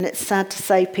And it's sad to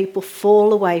say people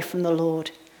fall away from the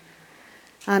Lord.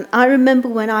 And I remember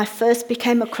when I first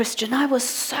became a Christian, I was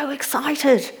so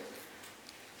excited.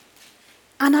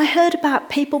 And I heard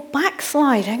about people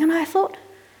backsliding, and I thought,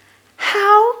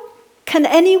 how can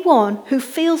anyone who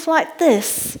feels like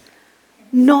this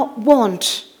not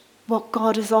want what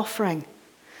God is offering?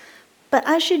 But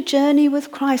as your journey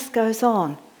with Christ goes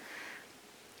on,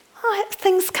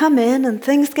 things come in and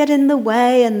things get in the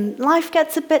way and life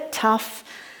gets a bit tough,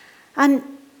 and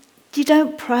you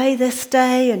don't pray this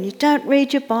day and you don't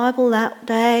read your Bible that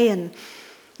day and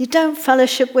you don't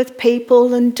fellowship with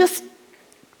people, and just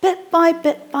bit by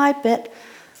bit,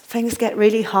 things get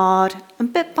really hard,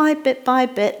 and bit by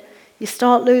bit, you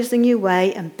start losing your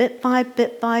way, and bit by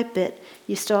bit,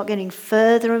 you start getting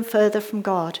further and further from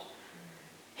God.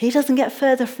 He doesn't get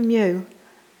further from you.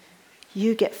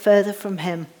 You get further from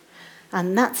him.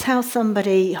 And that's how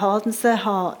somebody hardens their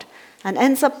heart and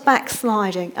ends up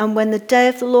backsliding. And when the day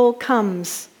of the Lord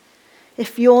comes,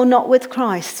 if you're not with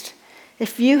Christ,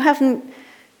 if you haven't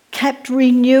kept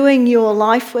renewing your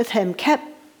life with him, kept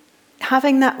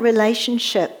having that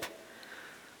relationship,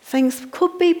 things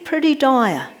could be pretty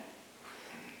dire.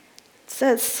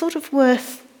 So it's sort of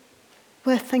worth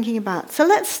thinking about. So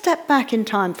let's step back in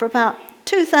time for about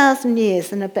 2,000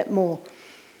 years and a bit more.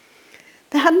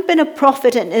 There hadn't been a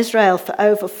prophet in Israel for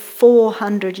over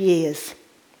 400 years.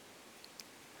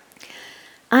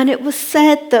 And it was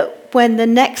said that when the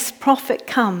next prophet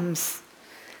comes,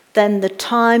 then the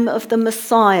time of the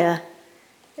Messiah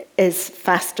is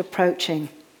fast approaching.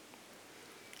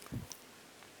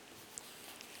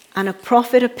 And a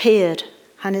prophet appeared,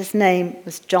 and his name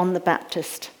was John the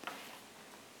Baptist.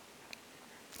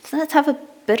 So let's have a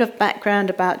bit of background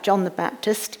about John the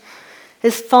Baptist.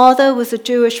 His father was a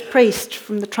Jewish priest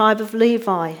from the tribe of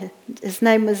Levi. His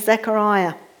name was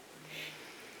Zechariah.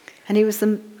 And he was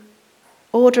the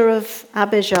order of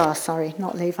Abijah,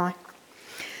 not Levi.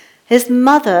 His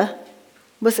mother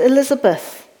was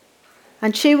Elizabeth,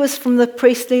 and she was from the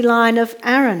priestly line of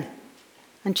Aaron.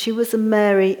 And she was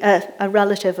a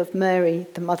relative of Mary,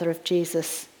 the mother of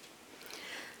Jesus.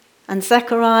 And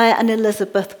Zechariah and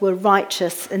Elizabeth were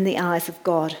righteous in the eyes of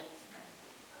God.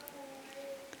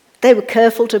 They were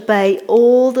careful to obey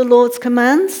all the Lord's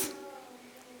commands,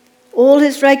 all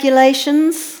his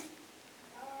regulations,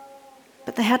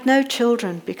 but they had no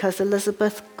children because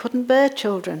Elizabeth couldn't bear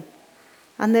children.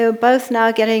 And they were both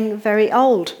now getting very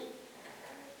old.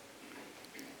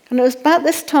 And it was about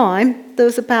this time, there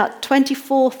was about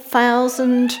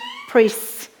 24,000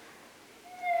 priests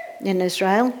in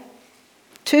Israel.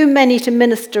 Too many to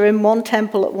minister in one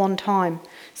temple at one time.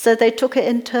 So they took it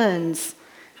in turns.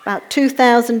 About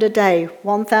 2,000 a day,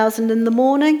 1,000 in the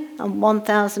morning and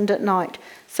 1,000 at night.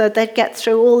 So they'd get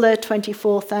through all their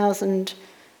 24,000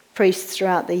 priests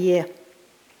throughout the year.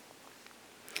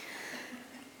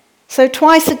 So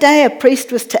twice a day a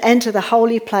priest was to enter the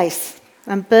holy place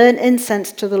and burn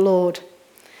incense to the Lord.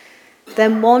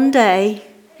 Then one day,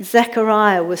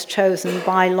 Zechariah was chosen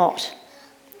by lot.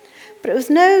 But it was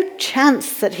no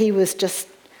chance that it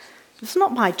was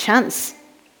not by chance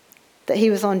that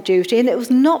he was on duty, and it was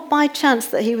not by chance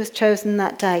that he was chosen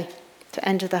that day to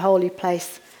enter the holy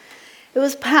place. It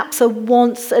was perhaps a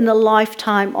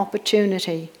once-in-a-lifetime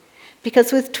opportunity,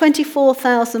 because with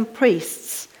 24,000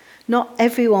 priests, not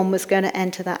everyone was going to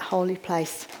enter that holy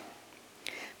place.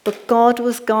 But God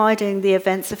was guiding the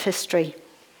events of history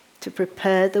to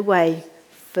prepare the way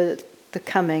for the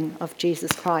coming of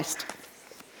Jesus Christ.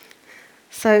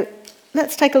 So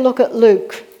let's take a look at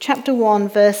Luke chapter 1,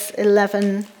 verse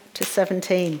 11 to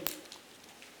 17.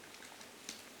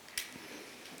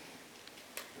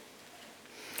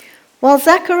 While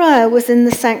Zechariah was in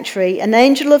the sanctuary, an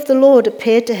angel of the Lord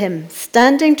appeared to him,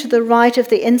 standing to the right of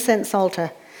the incense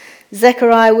altar.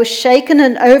 Zechariah was shaken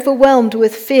and overwhelmed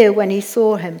with fear when he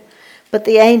saw him. But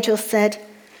the angel said,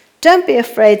 "Don't be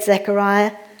afraid,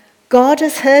 Zechariah. God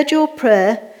has heard your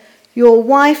prayer. Your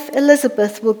wife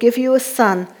Elizabeth will give you a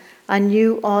son, and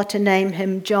you are to name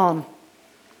him John."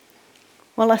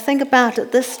 Well, I think about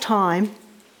at this time,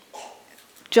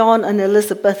 John and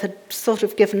Elizabeth had sort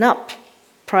of given up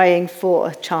praying for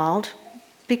a child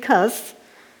because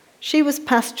she was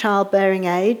past childbearing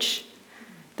age.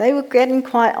 They were getting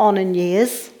quite on in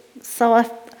years. So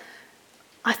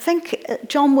I think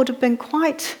John would have been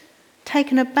quite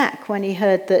taken aback when he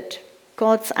heard that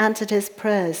God's answered his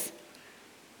prayers.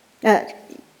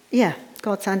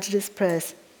 God's answered his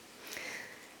prayers.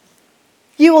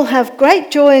 "You will have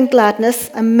great joy and gladness,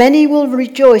 and many will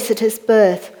rejoice at his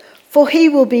birth, for he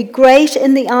will be great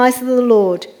in the eyes of the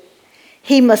Lord.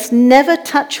 He must never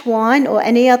touch wine or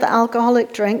any other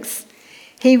alcoholic drinks.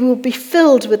 He will be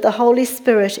filled with the Holy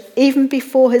Spirit even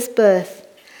before his birth,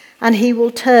 and he will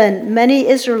turn many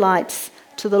Israelites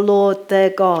to the Lord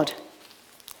their God.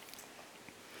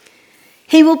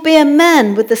 He will be a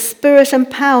man with the spirit and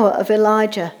power of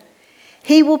Elijah.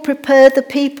 He will prepare the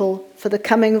people for the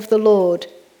coming of the Lord.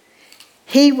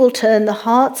 He will turn the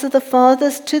hearts of the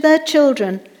fathers to their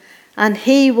children, and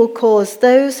he will cause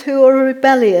those who are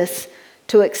rebellious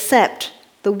to accept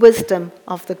the wisdom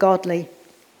of the godly.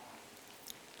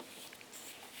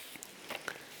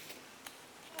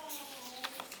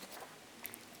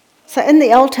 So in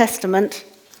the Old Testament,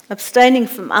 abstaining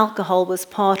from alcohol was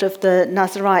part of the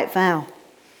Nazirite vow,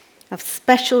 of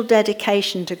special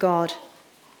dedication to God.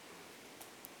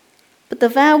 But the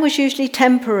vow was usually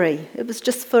temporary. It was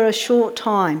just for a short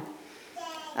time.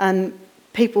 And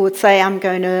people would say, I'm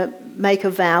going to make a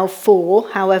vow for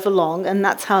however long, and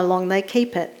that's how long they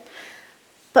keep it.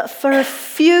 But for a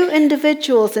few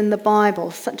individuals in the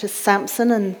Bible, such as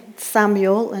Samson and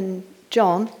Samuel and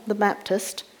John the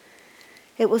Baptist,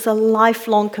 it was a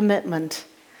lifelong commitment.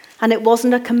 And it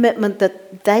wasn't a commitment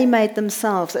that they made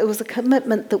themselves. It was a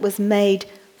commitment that was made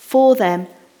for them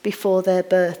before their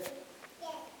birth.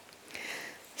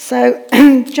 So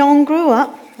John grew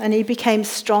up and he became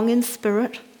strong in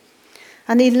spirit.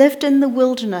 And he lived in the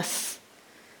wilderness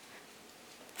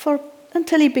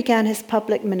until he began his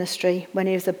public ministry when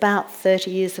he was about 30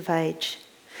 years of age.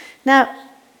 Now,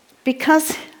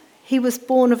 because he was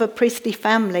born of a priestly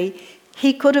family,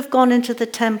 he could have gone into the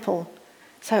temple.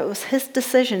 So it was his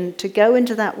decision to go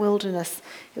into that wilderness.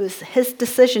 It was his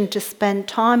decision to spend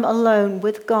time alone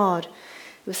with God.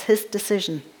 It was his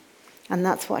decision. And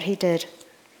that's what he did.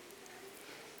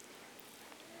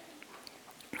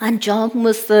 And John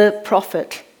was the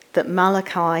prophet that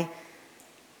Malachi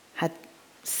had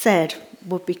said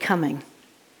would be coming.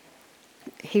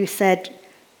 He said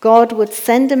God would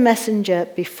send a messenger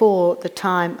before the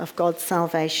time of God's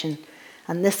salvation.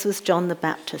 And this was John the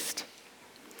Baptist.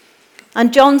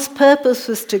 And John's purpose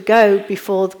was to go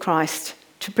before Christ,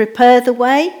 to prepare the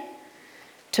way,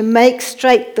 to make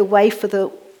straight the way for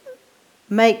the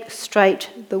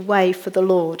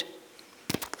Lord.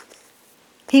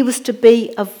 He was to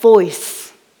be a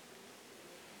voice,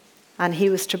 and he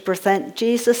was to present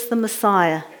Jesus the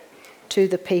Messiah to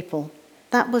the people.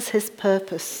 That was his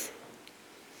purpose.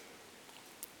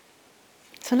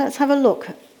 So let's have a look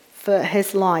for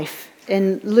his life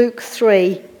in Luke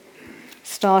 3,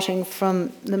 starting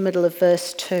from the middle of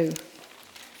verse 2.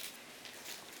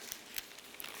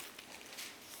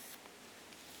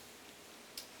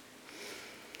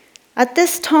 At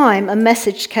this time, a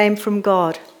message came from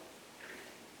God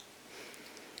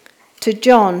to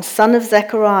John, son of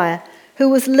Zechariah, who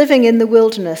was living in the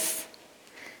wilderness.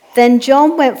 Then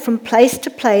John went from place to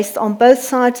place on both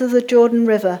sides of the Jordan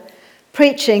River,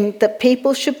 preaching that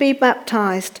people should be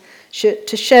baptized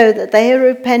to show that they had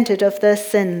repented of their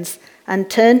sins and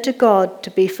turned to God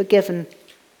to be forgiven.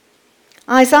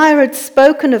 Isaiah had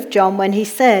spoken of John when he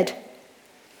said,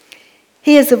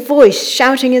 "He is a voice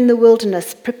shouting in the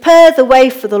wilderness, 'Prepare the way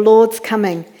for the Lord's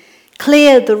coming.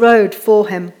 Clear the road for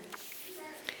him.'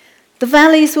 The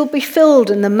valleys will be filled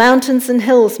and the mountains and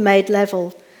hills made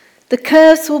level. The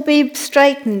curves will be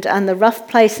straightened and the rough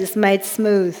places made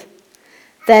smooth.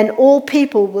 Then all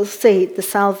people will see the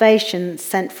salvation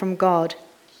sent from God."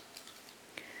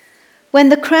 When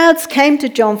the crowds came to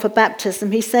John for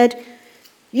baptism, he said,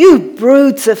 "You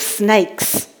broods of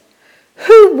snakes,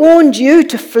 who warned you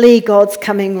to flee God's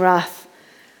coming wrath?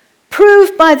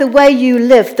 Prove by the way you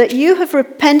live that you have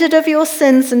repented of your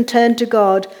sins and turned to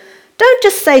God. Don't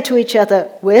just say to each other,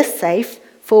 'We're safe,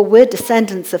 for we're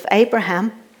descendants of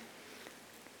Abraham.'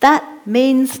 That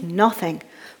means nothing,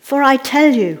 for I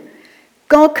tell you,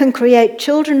 God can create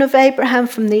children of Abraham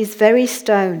from these very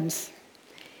stones.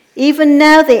 Even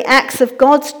now the axe of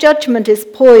God's judgment is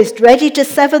poised, ready to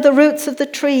sever the roots of the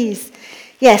trees.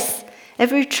 Yes,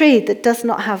 every tree that does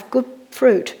not have good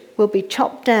fruit will be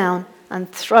chopped down and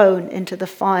thrown into the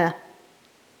fire."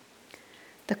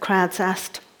 The crowds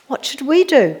asked, "What should we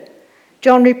do?"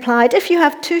 John replied, "If you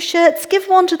have 2 shirts, give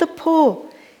one to the poor.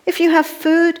 If you have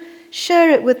food,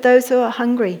 share it with those who are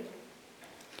hungry."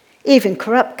 Even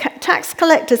corrupt tax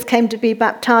collectors came to be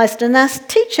baptized and asked,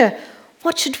 "Teacher,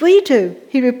 what should we do?"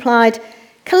 He replied,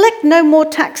 "Collect no more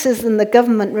taxes than the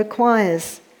government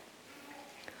requires."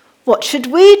 "What should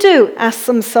we do?" asked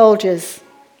some soldiers.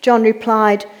 John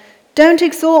replied, "Don't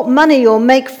extort money or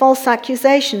make false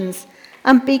accusations,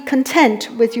 and be content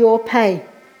with your pay."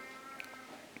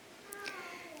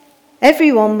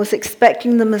 Everyone was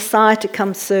expecting the Messiah to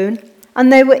come soon,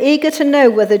 and they were eager to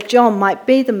know whether John might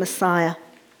be the Messiah.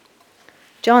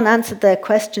 John answered their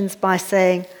questions by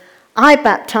saying, I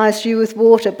baptized you with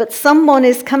water, but someone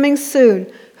is coming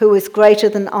soon who is greater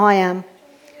than I am.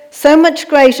 So much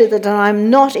greater that I am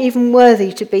not even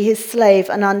worthy to be his slave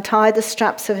and untie the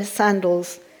straps of his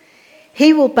sandals.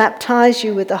 He will baptize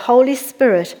you with the Holy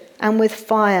Spirit and with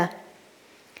fire.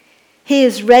 He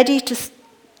is ready to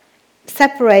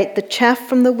separate the chaff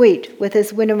from the wheat with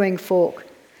his winnowing fork.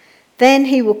 Then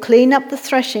he will clean up the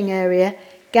threshing area,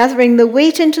 gathering the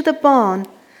wheat into the barn,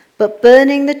 but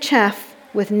burning the chaff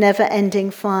with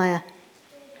never-ending fire.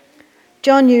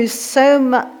 John used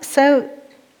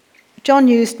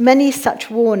many such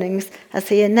warnings as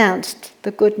he announced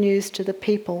the good news to the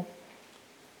people.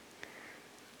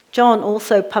 John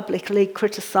also publicly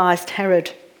criticized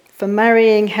Herod for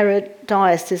marrying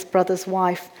Herodias, his brother's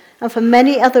wife, and for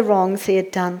many other wrongs he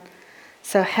had done.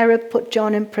 So Herod put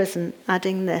John in prison,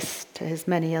 adding this to his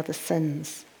many other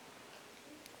sins.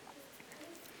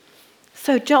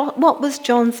 So what was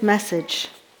John's message?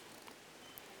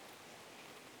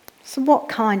 So what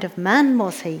kind of man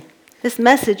was he? His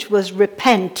message was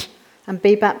repent and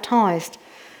be baptized.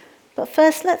 But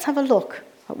first, let's have a look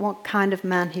at what kind of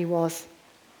man he was.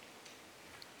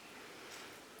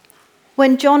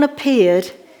 When John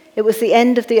appeared, it was the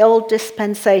end of the old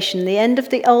dispensation, the end of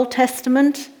the Old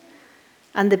Testament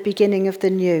and the beginning of the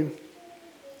new.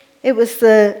 It was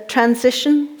the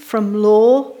transition from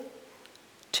law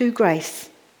to grace.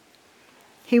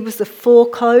 He was the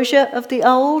foreclosure of the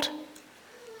old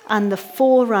and the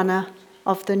forerunner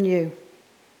of the new.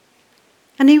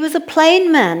 And he was a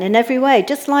plain man in every way,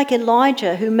 just like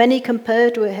Elijah, who many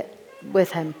compared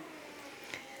with him.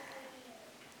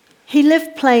 He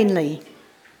lived plainly.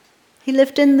 He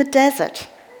lived in the desert.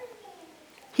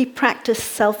 He practiced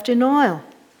self-denial.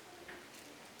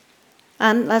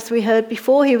 And as we heard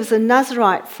before, he was a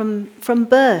Nazirite from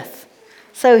birth.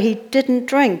 So he didn't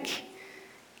drink.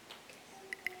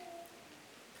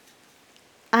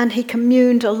 And he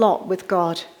communed a lot with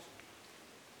God.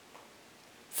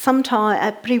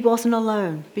 Sometimes, but he wasn't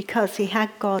alone because he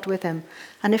had God with him.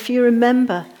 And if you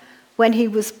remember, when he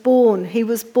was born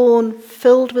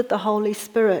filled with the Holy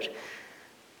Spirit.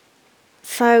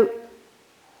 So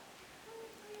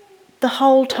the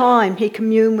whole time he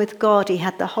communed with God, he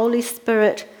had the Holy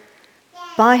Spirit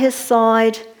by his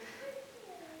side,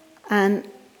 and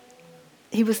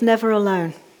he was never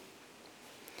alone.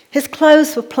 His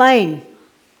clothes were plain.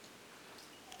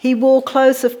 He wore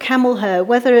clothes of camel hair,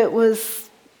 whether it was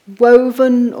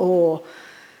woven or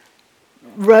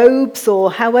robes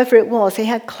or however it was. He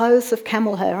had clothes of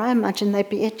camel hair. I imagine they'd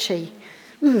be itchy.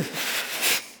 And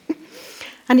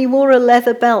he wore a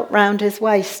leather belt round his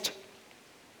waist.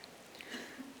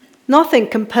 Nothing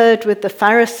compared with the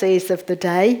Pharisees of the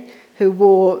day, who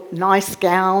wore nice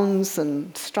gowns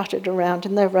and strutted around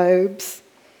in their robes,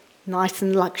 nice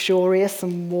and luxurious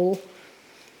and wool.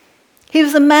 He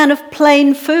was a man of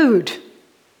plain food.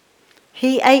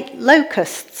 He ate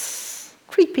locusts,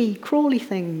 creepy, crawly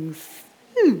things,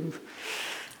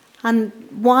 and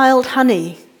wild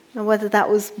honey. Now, whether that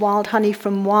was wild honey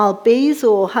from wild bees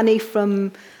or honey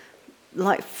from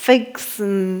like figs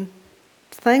and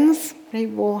things, he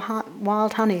wore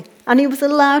wild honey. And he was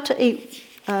allowed to eat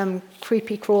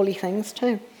creepy, crawly things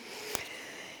too.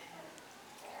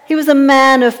 He was a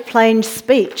man of plain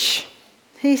speech.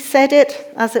 He said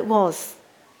it as it was.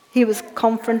 He was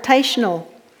confrontational.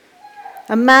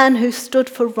 A man who stood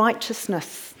for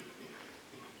righteousness.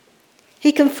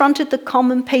 He confronted the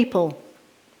common people,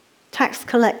 tax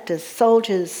collectors,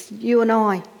 soldiers, you and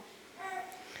I.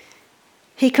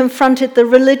 He confronted the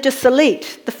religious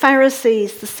elite, the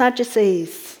Pharisees, the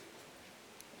Sadducees.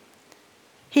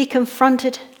 He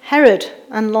confronted Herod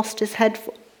and lost his head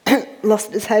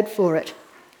for it.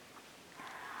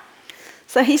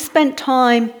 So he spent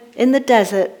time in the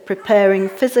desert preparing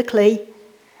physically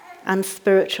and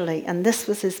spiritually, and this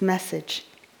was his message.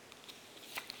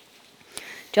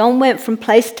 John went from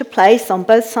place to place on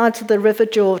both sides of the River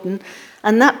Jordan,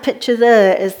 and that picture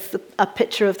there is a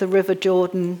picture of the River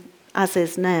Jordan as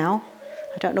is now.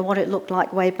 I don't know what it looked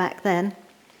like way back then.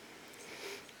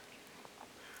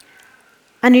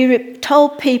 And he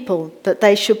told people that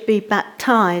they should be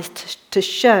baptized to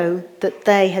show that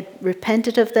they had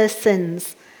repented of their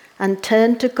sins and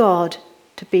turned to God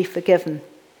to be forgiven.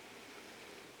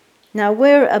 Now,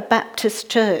 we're a Baptist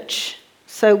church,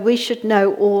 so we should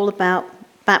know all about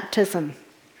baptism.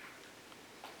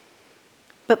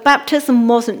 But baptism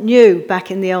wasn't new back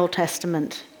in the Old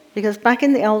Testament, because back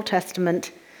in the Old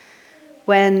Testament,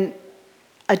 when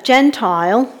a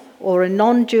Gentile or a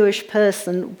non-Jewish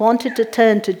person wanted to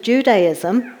turn to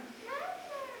Judaism,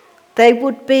 they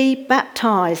would be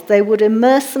baptized. They would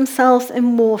immerse themselves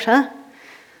in water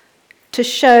to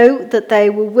show that they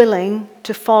were willing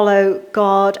to follow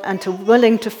God and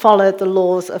willing to follow the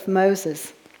laws of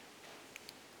Moses.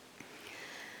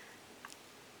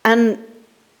 And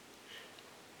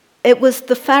it was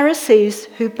the Pharisees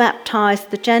who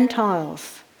baptized the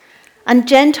Gentiles. And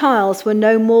Gentiles were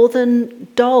no more than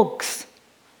dogs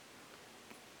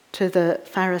to the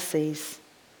Pharisees.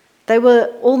 They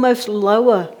were almost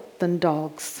lower than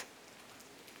dogs.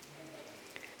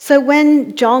 So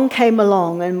when John came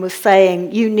along and was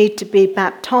saying, you need to be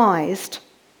baptized,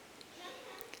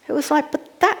 it was like,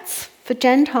 but that's for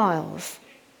Gentiles.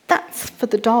 That's for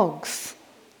the dogs.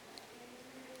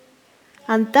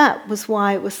 And that was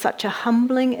why it was such a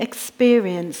humbling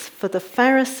experience for the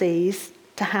Pharisees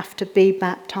to have to be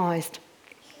baptized.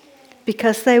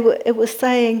 Because it was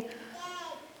saying,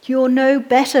 you're no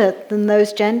better than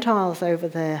those Gentiles over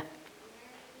there.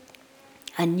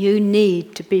 And you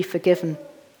need to be forgiven.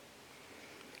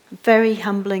 Very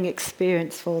humbling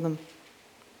experience for them.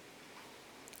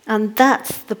 And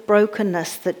that's the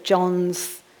brokenness that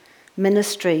John's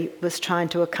ministry was trying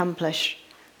to accomplish.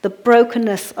 The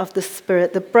brokenness of the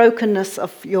spirit, the brokenness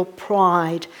of your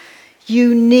pride.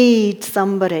 You need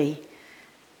somebody.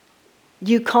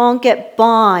 You can't get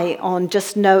by on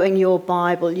just knowing your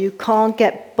Bible. You can't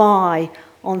get by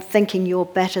on thinking you're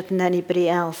better than anybody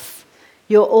else.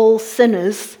 You're all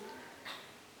sinners.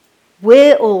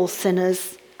 We're all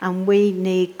sinners. And we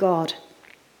need God.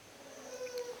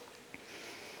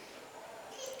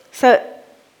 So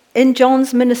in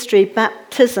John's ministry,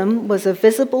 baptism was a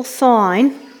visible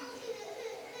sign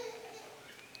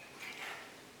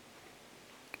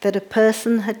that a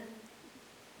person had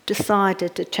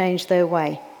decided to change their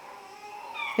way.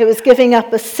 It was giving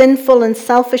up a sinful and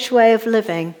selfish way of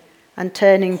living and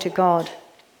turning to God.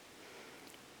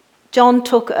 John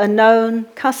took a known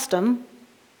custom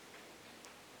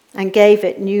and gave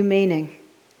it new meaning.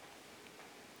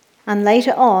 And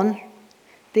later on,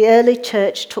 the early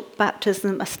church took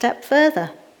baptism a step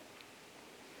further,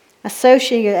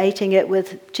 associating it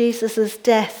with Jesus'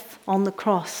 death on the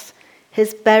cross,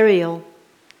 his burial,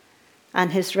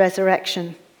 and his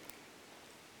resurrection.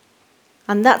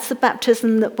 And that's the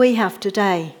baptism that we have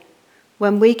today.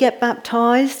 When we get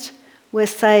baptized, we're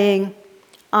saying,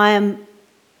 I am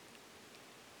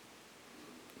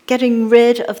getting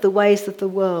rid of the ways of the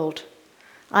world.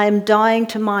 I am dying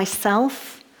to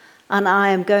myself, and I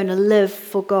am going to live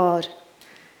for God.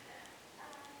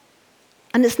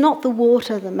 And it's not the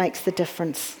water that makes the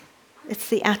difference. It's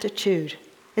the attitude.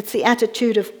 It's the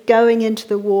attitude of going into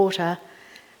the water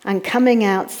and coming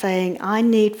out saying, I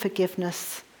need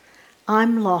forgiveness.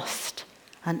 I'm lost,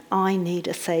 and I need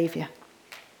a Saviour.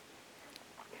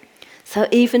 So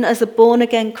even as a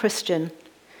born-again Christian,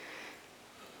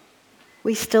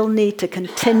 we still need to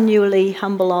continually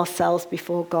humble ourselves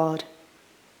before God.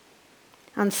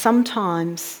 And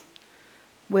sometimes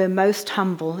we're most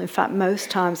humble, in fact,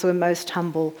 most times we're most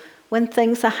humble when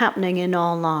things are happening in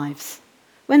our lives.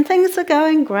 When things are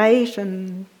going great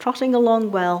and trotting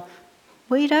along well,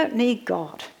 we don't need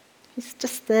God. He's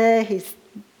just there.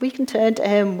 We can turn to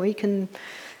him. We can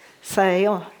say,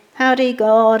 oh, howdy,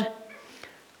 God.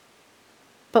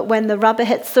 But when the rubber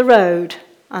hits the road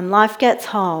and life gets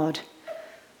hard,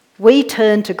 we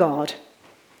turn to God.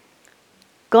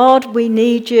 God, we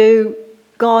need you.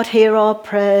 God, hear our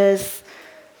prayers.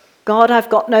 God, I've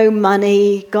got no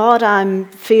money. God, I'm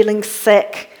feeling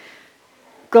sick.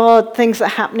 God, things are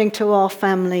happening to our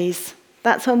families.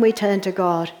 That's when we turn to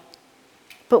God.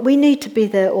 But we need to be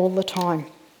there all the time.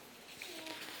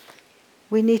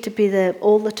 We need to be there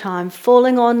all the time,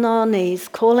 falling on our knees,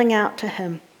 calling out to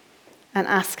him and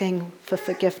asking for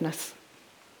forgiveness.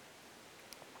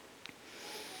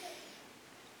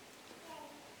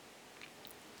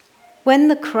 When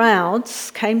the crowds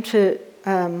came to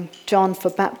John for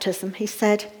baptism, he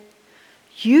said,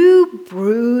 you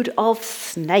brood of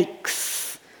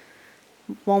snakes.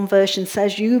 One version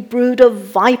says, you brood of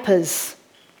vipers.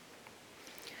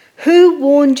 Who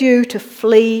warned you to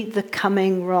flee the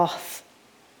coming wrath?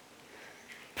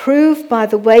 Prove by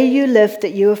the way you live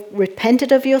that you have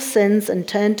repented of your sins and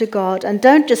turned to God. And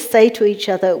don't just say to each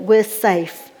other, we're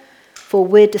safe, for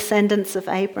we're descendants of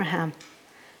Abraham.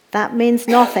 That means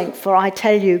nothing, for I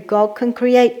tell you, God can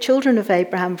create children of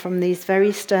Abraham from these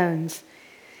very stones.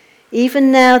 Even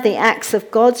now the axe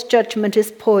of God's judgment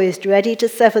is poised, ready to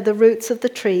sever the roots of the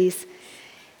trees.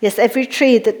 Yes, every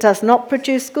tree that does not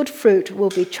produce good fruit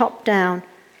will be chopped down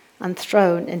and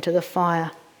thrown into the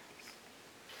fire.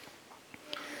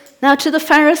 Now to the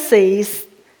Pharisees,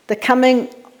 the coming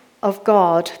of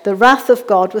God, the wrath of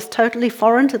God was totally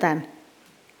foreign to them,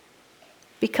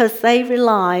 because they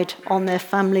relied on their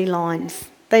family lines.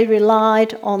 They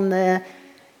relied on their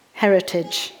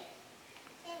heritage.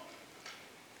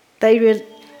 They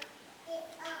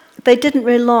didn't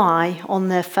rely on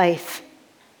their faith.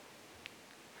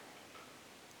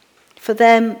 For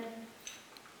them,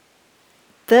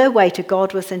 their way to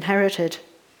God was inherited.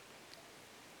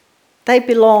 They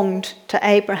belonged to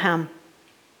Abraham.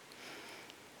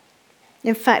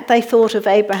 In fact, they thought of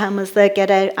Abraham as their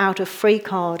get out of free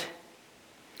card.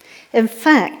 In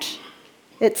fact,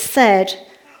 it said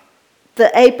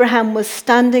that Abraham was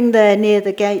standing there near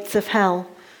the gates of hell,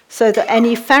 so that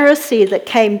any Pharisee that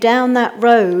came down that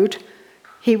road,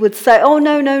 he would say, "Oh,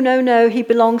 no, he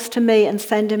belongs to me," and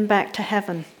send him back to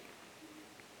heaven.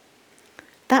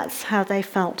 That's how they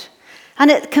felt.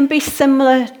 And it can be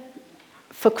similar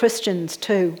for Christians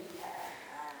too.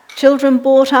 Children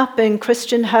brought up in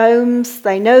Christian homes,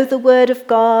 they know the Word of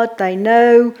God, they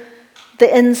know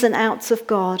the ins and outs of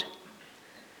God.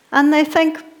 And they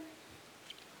think,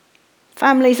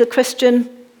 family's a Christian,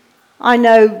 I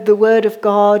know the Word of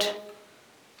God,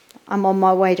 I'm on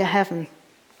my way to heaven.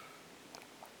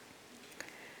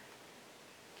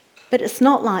 But it's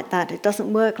not like that, it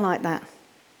doesn't work like that.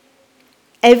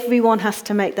 Everyone has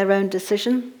to make their own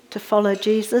decision to follow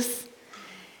Jesus.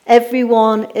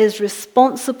 Everyone is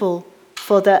responsible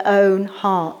for their own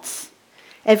hearts.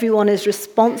 Everyone is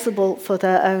responsible for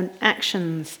their own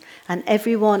actions. And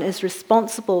everyone is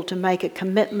responsible to make a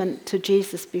commitment to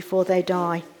Jesus before they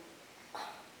die.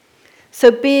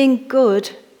 So being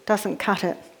good doesn't cut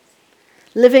it.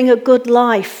 Living a good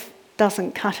life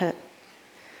doesn't cut it.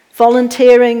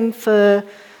 Volunteering for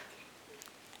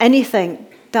anything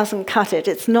doesn't cut it.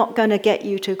 It's not going to get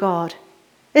you to God.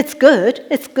 It's good.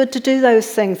 It's good to do those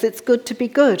things. It's good to be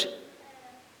good.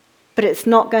 But it's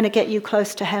not going to get you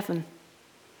close to heaven.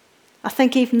 I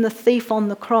think even the thief on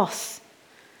the cross,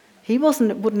 he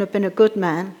wouldn't have been a good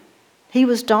man. He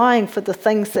was dying for the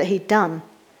things that he'd done.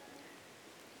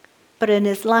 But in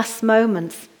his last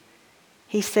moments,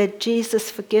 he said,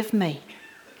 "Jesus, forgive me."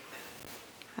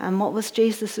 And what was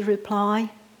Jesus'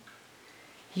 reply?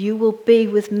 "You will be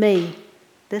with me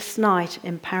this night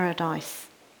in paradise."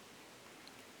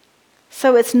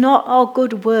 So it's not our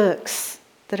good works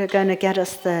that are going to get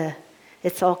us there.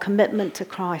 It's our commitment to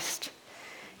Christ.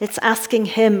 It's asking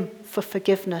him for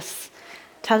forgiveness,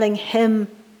 telling him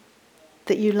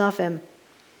that you love him,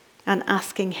 and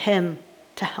asking him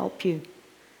to help you.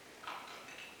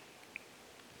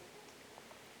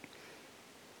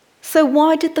 So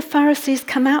why did the Pharisees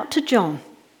come out to John?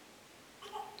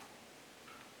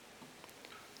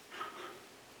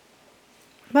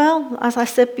 Well, as I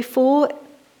said before,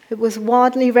 it was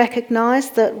widely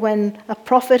recognized that when a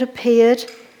prophet appeared,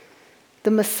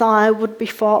 the Messiah wouldn't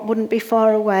be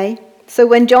far away. So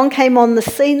when John came on the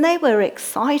scene, they were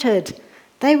excited.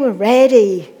 They were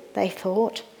ready, they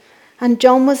thought. And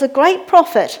John was a great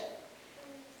prophet.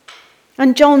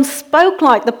 And John spoke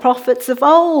like the prophets of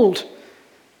old,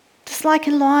 just like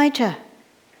Elijah.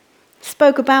 He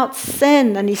spoke about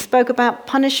sin, and he spoke about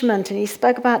punishment, and he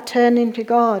spoke about turning to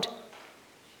God.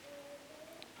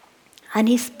 And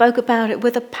he spoke about it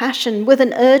with a passion, with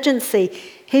an urgency.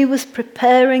 He was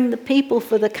preparing the people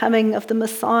for the coming of the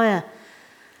Messiah.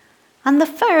 And the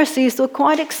Pharisees were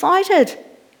quite excited.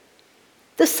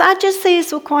 The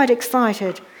Sadducees were quite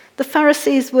excited. The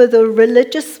Pharisees were the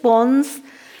religious ones,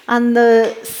 and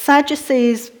the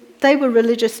Sadducees, they were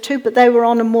religious too, but they were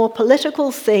on a more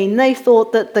political scene. They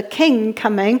thought that the king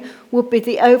coming would be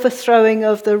the overthrowing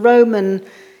of the Roman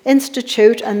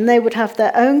institute, and they would have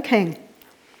their own king.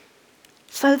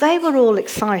 So they were all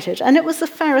excited. And it was the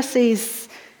Pharisees'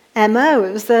 MO.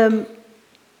 It was the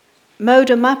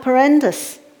modus operandi.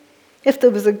 If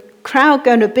there was a crowd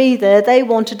going to be there, they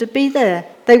wanted to be there.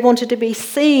 They wanted to be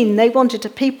seen. They wanted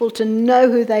people to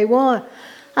know who they were.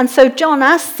 And so John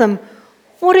asked them,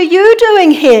 "What are you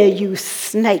doing here, you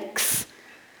snakes?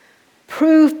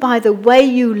 Prove by the way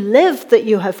you live that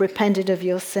you have repented of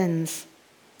your sins."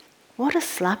 What a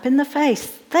slap in the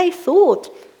face. They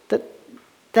thought that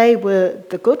they were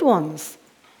the good ones.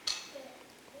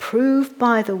 Prove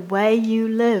by the way you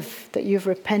live that you've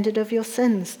repented of your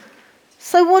sins.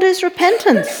 So what is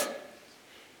repentance?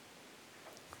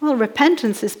 Well,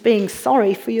 repentance is being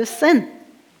sorry for your sin.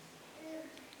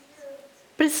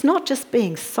 But it's not just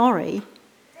being sorry.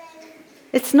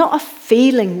 It's not a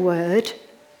feeling word.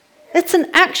 It's an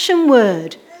action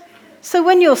word. So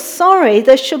when you're sorry,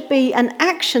 there should be an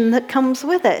action that comes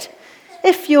with it.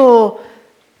 If you're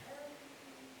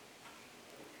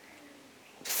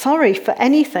sorry for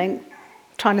anything,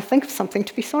 I'm trying to think of something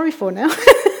to be sorry for now.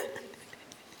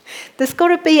 There's got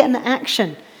to be an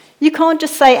action. You can't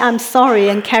just say, "I'm sorry,"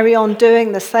 and carry on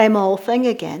doing the same old thing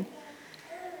again.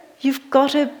 You've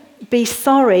got to be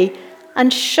sorry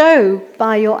and show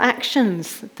by your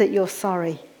actions that you're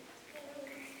sorry.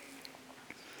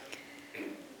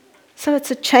 So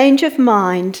it's a change of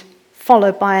mind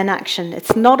followed by an action.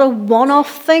 It's not a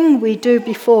one-off thing we do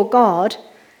before God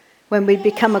when we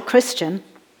become a Christian,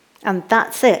 and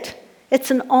that's it.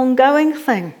 It's an ongoing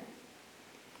thing.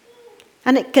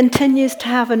 And it continues to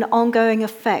have an ongoing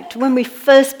effect. When we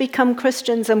first become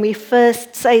Christians and we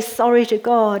first say sorry to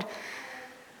God,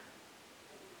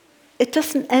 it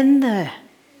doesn't end there.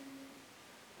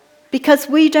 Because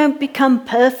we don't become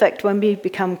perfect when we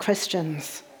become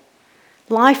Christians.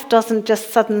 Life doesn't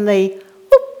just suddenly,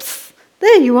 oops,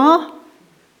 there you are.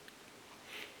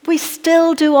 We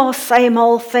still do our same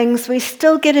old things. We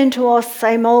still get into our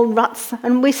same old ruts,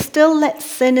 and we still let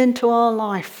sin into our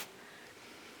life.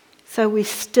 So we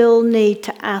still need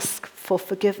to ask for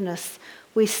forgiveness.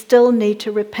 We still need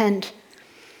to repent.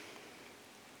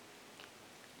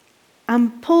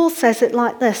 And Paul says it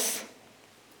like this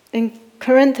in 2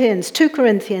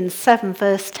 Corinthians 7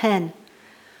 verse 10.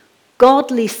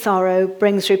 Godly sorrow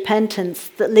brings repentance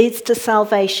that leads to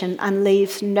salvation and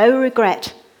leaves no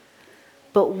regret,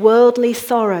 but worldly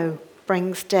sorrow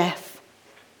brings death.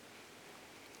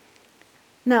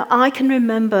 Now, I can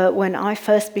remember when I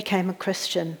first became a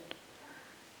Christian,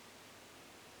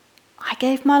 I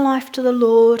gave my life to the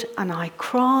Lord and I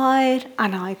cried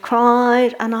and I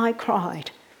cried and I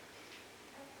cried.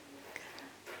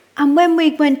 And when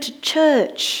we went to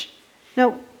church,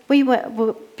 now we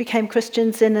became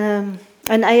Christians in an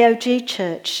AOG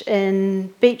church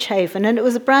in Beach Haven, and it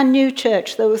was a brand new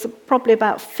church. There was probably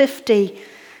about 50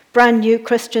 brand new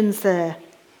Christians there.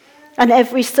 And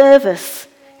every service,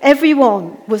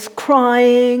 everyone was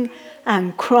crying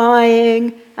and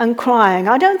crying and crying.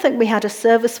 I don't think we had a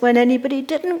service when anybody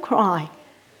didn't cry.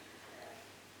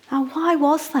 Now, why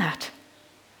was that?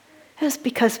 It was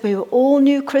because we were all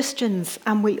new Christians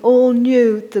and we all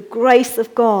knew the grace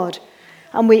of God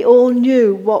and we all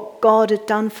knew what God had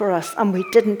done for us and we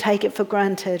didn't take it for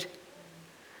granted.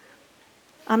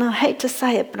 And I hate to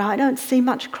say it, but I don't see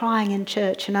much crying in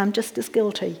church and I'm just as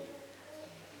guilty.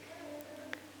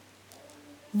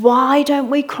 Why don't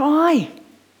we cry?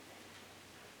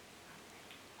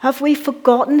 Have we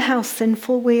forgotten how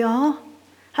sinful we are?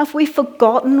 Have we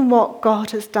forgotten what God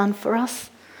has done for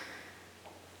us?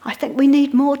 I think we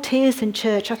need more tears in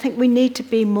church. I think we need to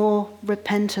be more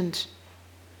repentant.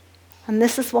 And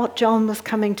this is what John was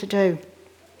coming to do.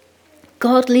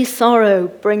 Godly sorrow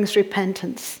brings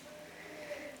repentance.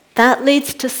 That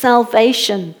leads to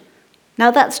salvation.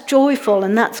 Now that's joyful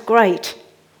and that's great.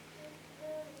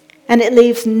 And it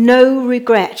leaves no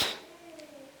regret.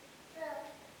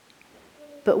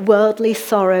 But worldly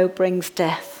sorrow brings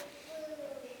death.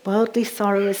 Worldly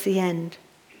sorrow is the end.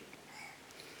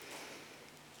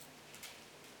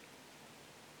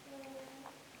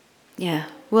 Yeah,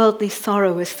 worldly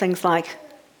sorrow is things like,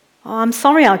 oh, I'm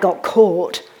sorry I got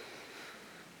caught.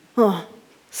 Oh,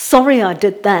 sorry I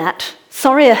did that.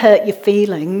 Sorry I hurt your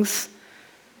feelings.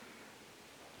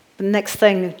 The next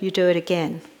thing, you do it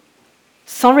again.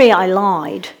 Sorry I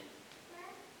lied.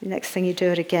 The next thing you do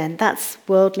it again. That's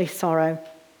worldly sorrow.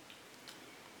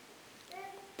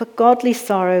 But godly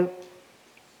sorrow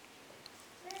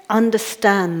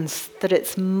understands that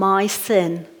it's my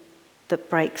sin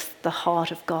that breaks the heart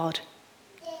of God.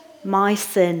 My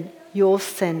sin, your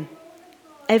sin,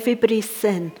 everybody's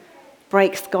sin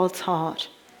breaks God's heart.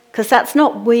 Because that's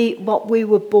not what we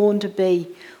were born to be.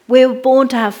 We were born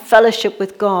to have fellowship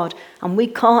with God, and we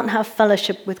can't have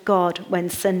fellowship with God when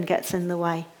sin gets in the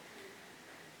way.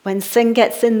 When sin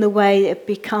gets in the way, it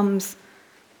becomes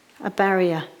a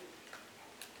barrier.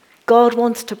 God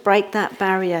wants to break that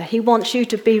barrier. He wants you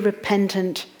to be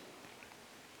repentant.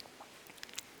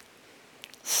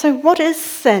 So what is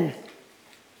sin?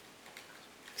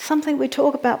 Something we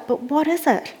talk about, but what is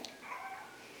it?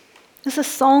 There's a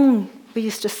song we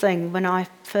used to sing when I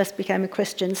first became a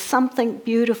Christian. Something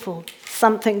beautiful,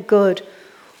 something good.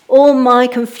 All my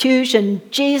confusion,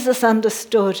 Jesus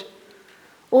understood.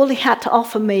 All he had to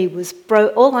offer me was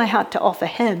all I had to offer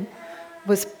him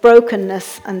was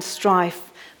brokenness and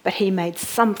strife. But he made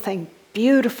something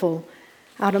beautiful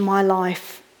out of my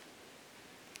life.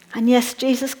 And yes,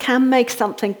 Jesus can make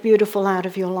something beautiful out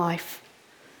of your life.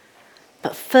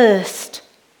 But first,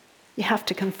 you have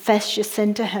to confess your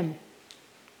sin to him.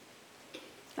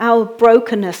 Our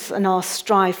brokenness and our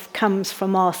strife comes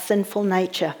from our sinful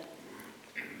nature.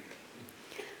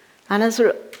 And as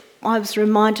I was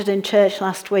reminded in church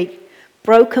last week,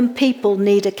 broken people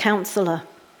need a counselor.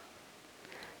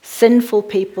 Sinful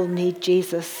people need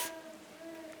Jesus.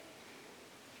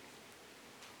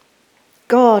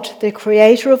 God, the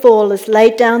creator of all, has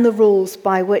laid down the rules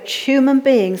by which human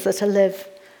beings are to live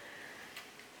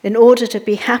in order to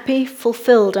be happy,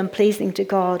 fulfilled, and pleasing to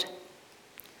God.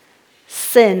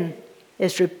 Sin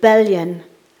is rebellion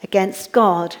against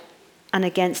God and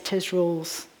against his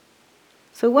rules.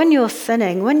 So when you're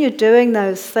sinning, when you're doing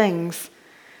those things,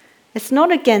 it's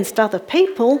not against other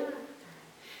people,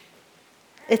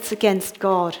 it's against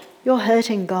God. You're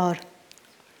hurting God. In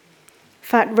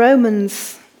fact,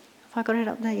 Romans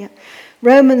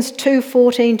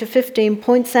 2:14-15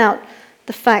 points out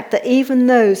the fact that even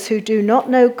those who do not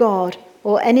know God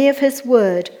or any of his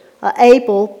word are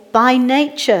able by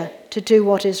nature to do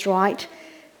what is right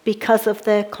because of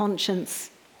their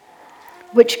conscience,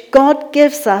 which God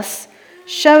gives us,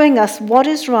 showing us what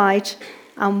is right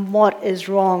and what is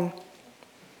wrong.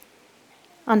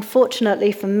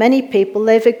 Unfortunately, for many people,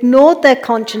 they've ignored their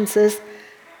consciences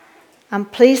and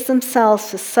pleased themselves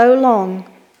for so long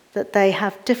that they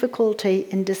have difficulty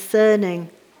in discerning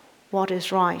what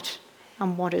is right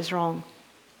and what is wrong.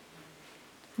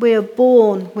 We are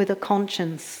born with a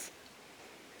conscience.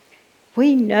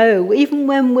 We know, even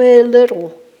when we're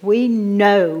little, we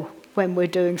know when we're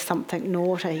doing something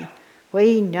naughty.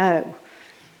 We know.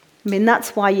 I mean,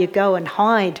 that's why you go and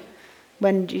hide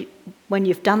when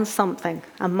you've done something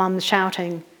and mum's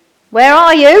shouting, "Where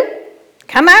are you?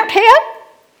 Come out here!"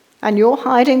 And you're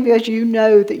hiding because you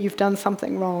know that you've done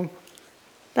something wrong.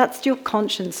 That's your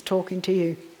conscience talking to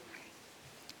you.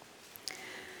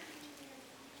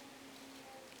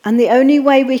 And the only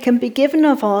way we can be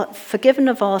forgiven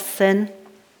of our sin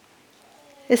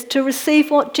is to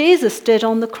receive what Jesus did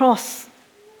on the cross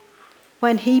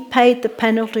when he paid the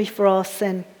penalty for our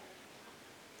sin.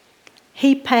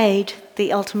 He paid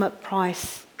the ultimate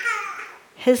price,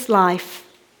 his life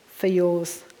for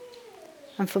yours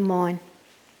and for mine.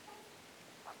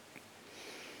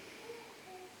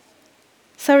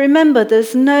 So remember,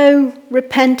 there's no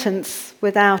repentance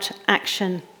without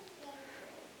action.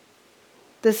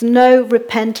 There's no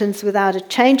repentance without a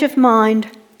change of mind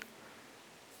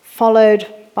followed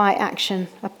by action,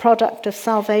 a product of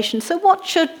salvation. So what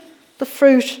should the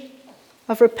fruit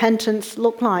of repentance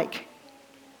look like?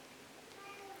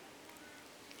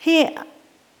 Here,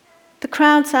 the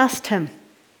crowds asked him,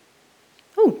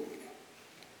 Oh,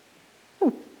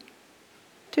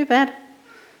 too bad.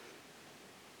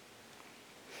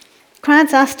 The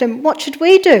crowds asked him, what should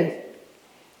we do?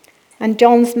 And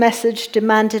John's message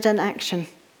demanded an action.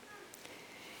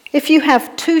 If you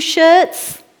have 2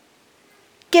 shirts,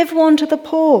 give one to the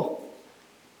poor.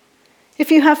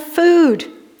 If you have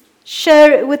food,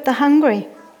 share it with the hungry.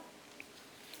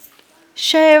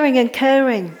 Sharing and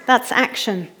caring, that's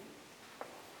action.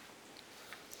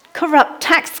 Corrupt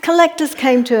tax collectors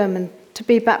came to him to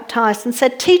be baptized and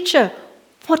said, "Teacher,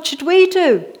 what should we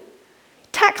do?"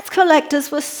 Tax collectors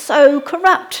were so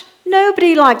corrupt.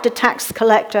 Nobody liked a tax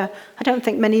collector. I don't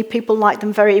think many people like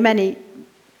them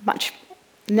much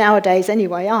nowadays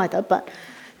anyway either, but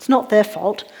it's not their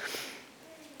fault.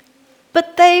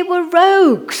 But they were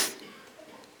rogues.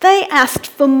 They asked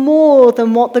for more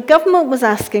than what the government was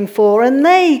asking for, and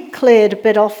they cleared a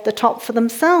bit off the top for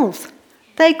themselves.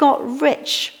 They got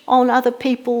rich on other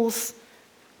people's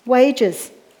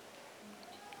wages.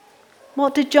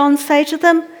 What did John say to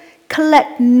them?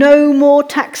 Collect no more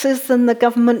taxes than the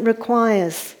government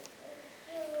requires.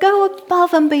 Go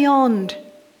above and beyond.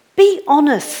 Be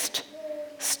honest.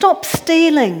 Stop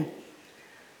stealing.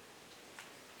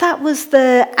 That was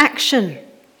their action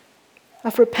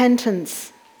of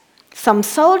repentance. Some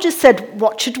soldiers said,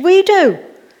 "What should we do?"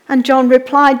 And John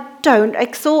replied, "Don't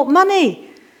extort money.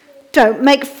 Don't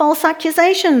make false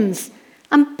accusations.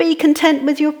 And be content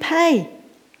with your pay.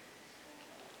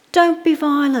 Don't be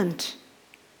violent.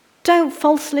 Don't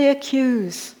falsely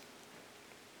accuse."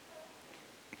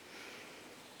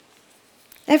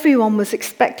 Everyone was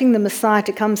expecting the Messiah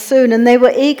to come soon, and they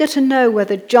were eager to know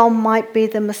whether John might be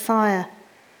the Messiah.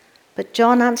 But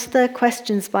John answered their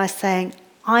questions by saying,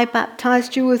 "I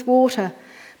baptized you with water,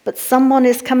 but someone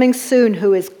is coming soon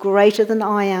who is greater than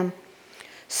I am.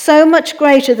 So much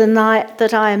greater than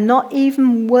that I am not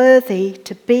even worthy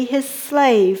to be his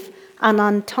slave and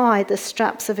untie the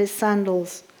straps of his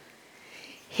sandals.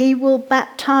 He will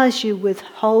baptize you with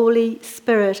Holy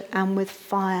Spirit and with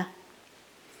fire.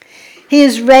 He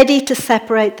is ready to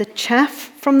separate the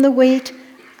chaff from the wheat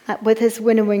with his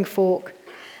winnowing fork,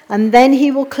 and then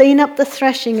he will clean up the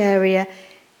threshing area,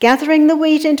 gathering the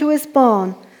wheat into his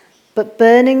barn, but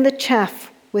burning the chaff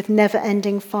with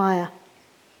never-ending fire."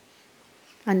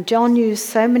 And John used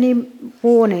so many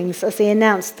warnings as he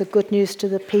announced the good news to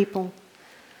the people.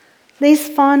 These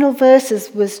final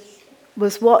verses was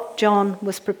what John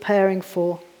was preparing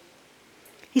for.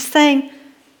 He's saying,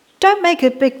 don't make a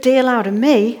big deal out of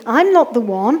me. I'm not the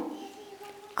one.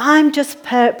 I'm just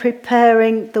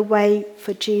preparing the way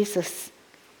for Jesus.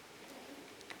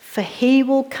 For he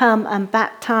will come and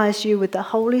baptize you with the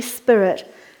Holy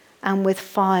Spirit and with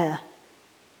fire.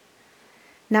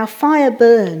 Now fire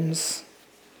burns.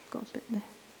 Got a bit there.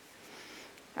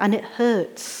 And it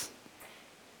hurts.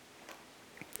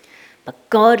 But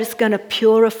God is going to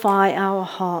purify our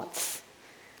hearts.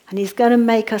 And he's going to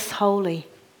make us holy.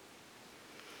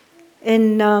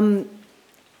 In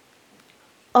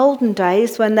olden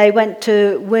days, when they went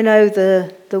to winnow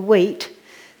the wheat,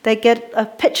 they get a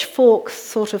pitchfork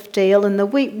sort of deal, and the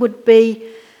wheat would be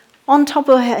on top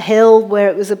of a hill where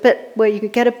it was where you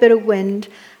could get a bit of wind,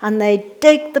 and they'd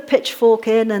dig the pitchfork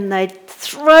in and they'd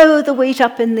throw the wheat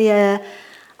up in the air,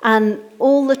 and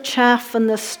all the chaff and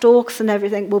the stalks and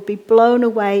everything would be blown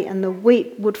away, and the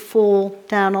wheat would fall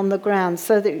down on the ground,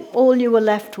 so that all you were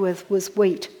left with was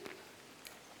wheat.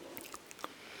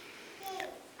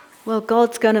 Well,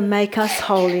 God's going to make us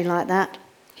holy like that.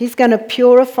 He's going to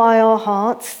purify our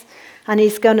hearts, and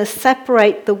he's going to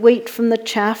separate the wheat from the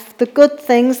chaff, the good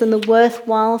things and the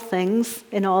worthwhile things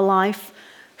in our life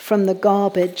from the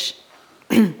garbage.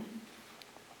 And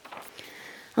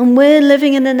we're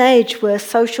living in an age where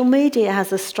social media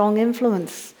has a strong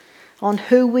influence on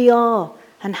who we are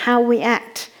and how we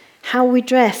act, how we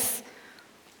dress,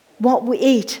 what we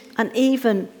eat, and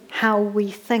even how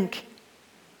we think.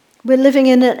 We're living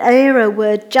in an era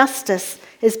where justice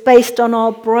is based on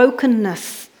our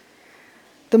brokenness.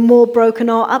 The more broken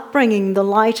our upbringing, the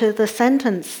lighter the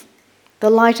sentence,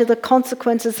 the lighter the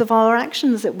consequences of our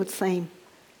actions, it would seem.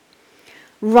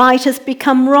 Right has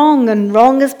become wrong, and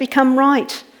wrong has become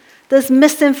right. There's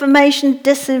misinformation,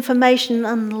 disinformation,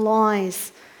 and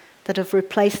lies that have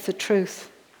replaced the truth.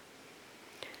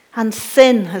 And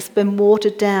sin has been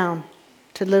watered down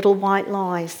to little white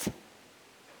lies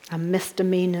and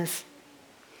misdemeanors.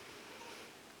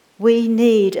 We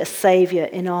need a Saviour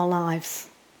in our lives.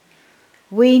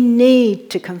 We need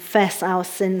to confess our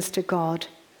sins to God.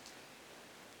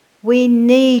 We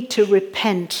need to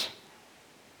repent.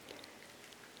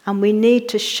 And we need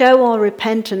to show our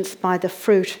repentance by the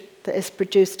fruit that is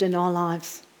produced in our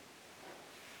lives.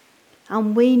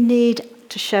 And we need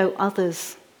to show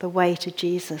others the way to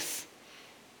Jesus.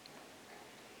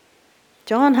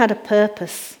 John had a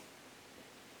purpose.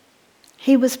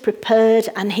 He was prepared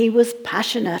and he was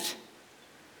passionate.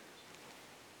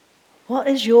 What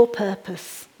is your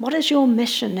purpose? What is your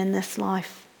mission in this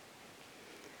life?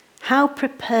 How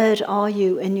prepared are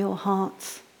you in your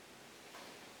hearts?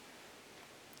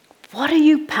 What are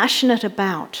you passionate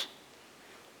about?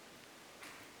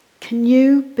 Can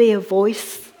you be a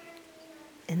voice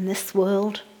in this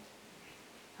world?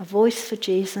 A voice for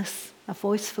Jesus, a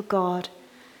voice for God,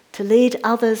 to lead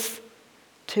others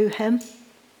to him?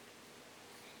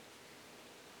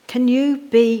 Can you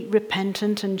be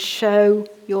repentant and show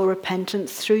your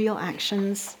repentance through your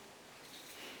actions?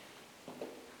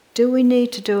 Do we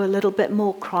need to do a little bit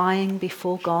more crying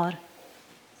before God?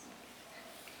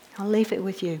 I'll leave it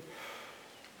with you.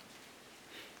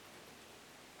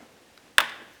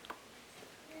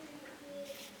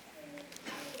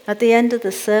 At the end of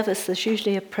the service, there's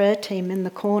usually a prayer team in the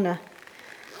corner.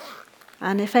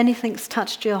 And if anything's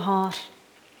touched your heart,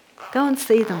 go and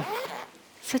see them.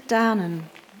 Sit down and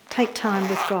take time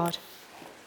with God.